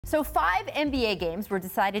So 5 NBA games were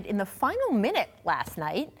decided in the final minute last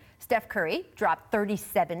night. Steph Curry dropped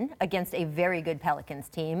 37 against a very good Pelicans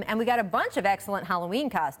team. And we got a bunch of excellent Halloween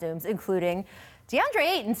costumes, including DeAndre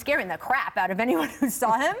Ayton scaring the crap out of anyone who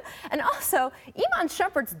saw him. And also, Iman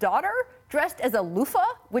Shumpert's daughter dressed as a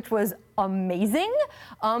loofah, which was amazing.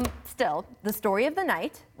 Still, the story of the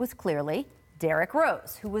night was clearly Derrick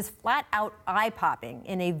Rose, who was flat out eye-popping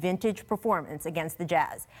in a vintage performance against the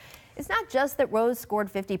Jazz. It's not just that Rose scored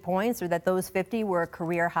 50 points or that those 50 were a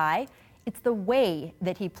career high. It's the way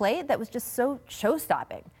that he played that was just so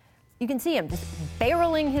show-stopping. You can see him just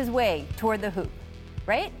barreling his way toward the hoop,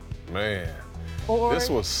 right? Man, or, this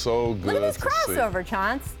was so good. Look at this crossover,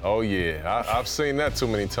 Chance. Oh, yeah. I've seen that too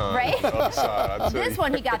many times. Right? On the other side, this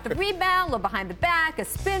one, he got the rebound, a little behind the back, a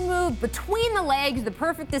spin move, between the legs, the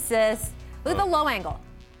perfect assist. Look at the low angle.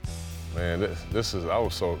 Man, I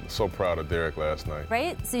was so proud of Derrick last night.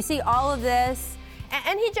 Right? So you see all of this,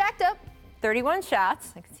 and he jacked up 31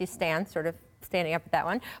 shots. I can see Stan sort of standing up at that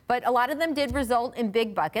one. But a lot of them did result in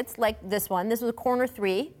big buckets, like this one. This was a corner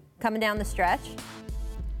 3 coming down the stretch.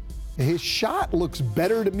 His shot looks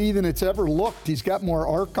better to me than it's ever looked. He's got more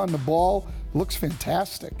arc on the ball. Looks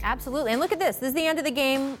fantastic. Absolutely. And look at this. This is the end of the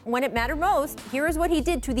game when it mattered most. Here is what he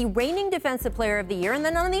did to the reigning Defensive Player of the Year. And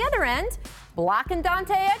then on the other end, blocking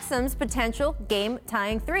Dante Exum's potential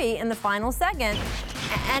game-tying 3 in the final second.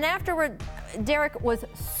 And afterward, Derrick was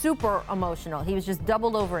super emotional. He was just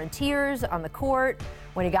doubled over in tears on the court.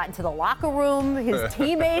 When he got into the locker room, his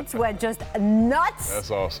teammates went just nuts.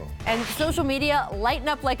 That's awesome. And social media lighting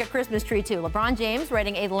up like a Christmas tree, too. LeBron James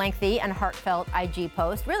writing a lengthy and heartfelt IG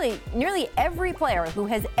post. Really, nearly every player who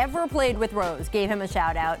has ever played with Rose gave him a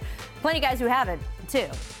shout-out. Plenty of guys who haven't, too.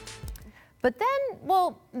 But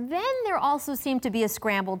then there also seemed to be a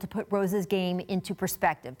scramble to put Rose's game into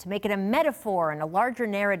perspective, to make it a metaphor and a larger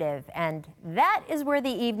narrative. And that is where the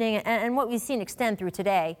evening and what we've seen extend through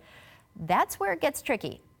today, that's where it gets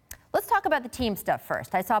tricky. Let's talk about the team stuff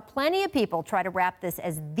first. I saw plenty of people try to wrap this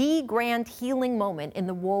as the grand healing moment in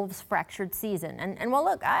the Wolves' fractured season. And well,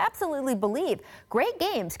 look, I absolutely believe great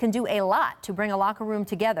games can do a lot to bring a locker room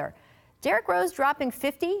together. Derrick Rose dropping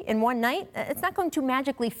 50 in one night, it's not going to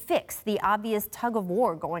magically fix the obvious tug of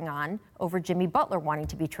war going on over Jimmy Butler wanting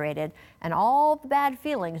to be traded and all the bad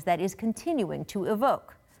feelings that is continuing to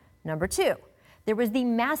evoke. Number 2, there was the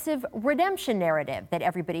massive redemption narrative that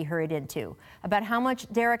everybody hurried into about how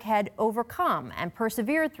much Derrick had overcome and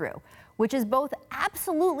persevered through, which is both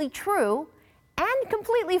absolutely true and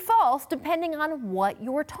completely false depending on what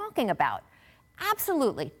you're talking about.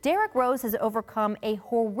 Absolutely. Derrick Rose has overcome a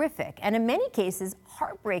horrific and in many cases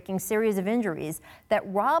heartbreaking series of injuries that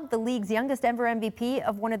robbed the league's youngest ever MVP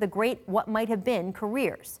of one of the great what might have been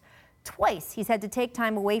careers. Twice he's had to take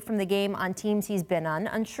time away from the game on teams he's been on,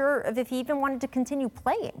 unsure of if he even wanted to continue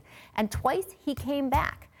playing. And twice he came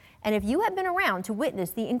back. And if you have been around to witness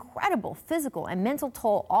the incredible physical and mental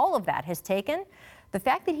toll all of that has taken, the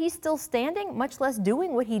fact that he's still standing, much less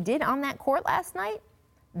doing what he did on that court last night,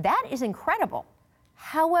 that is incredible.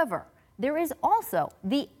 However, there is also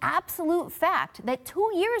the absolute fact that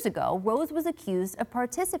 2 years ago, Rose was accused of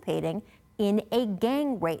participating in a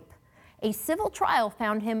gang rape. A civil trial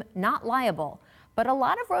found him not liable, but a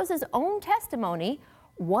lot of Rose's own testimony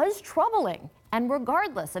was troubling. And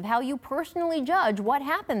regardless of how you personally judge what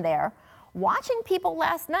happened there, watching people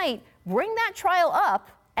last night bring that trial up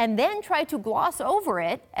and then try to gloss over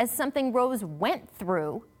it as something Rose went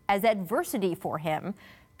through as adversity for him,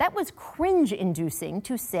 that was cringe-inducing,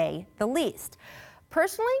 to say the least.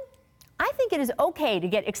 Personally, I think it is okay to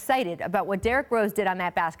get excited about what Derrick Rose did on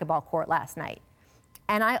that basketball court last night.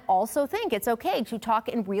 And I also think it's okay to talk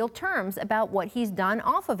in real terms about what he's done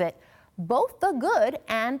off of it, both the good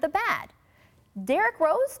and the bad. Derrick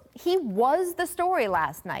Rose, he was the story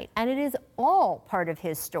last night, and it is all part of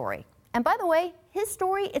his story. And by the way, his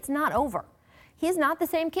story, it's not over. He's not the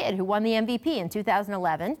same kid who won the MVP in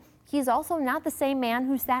 2011. He's also not the same man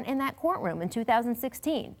who sat in that courtroom in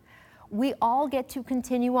 2016. We all get to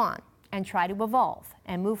continue on and try to evolve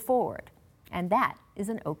and move forward. And that is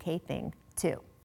an okay thing, too.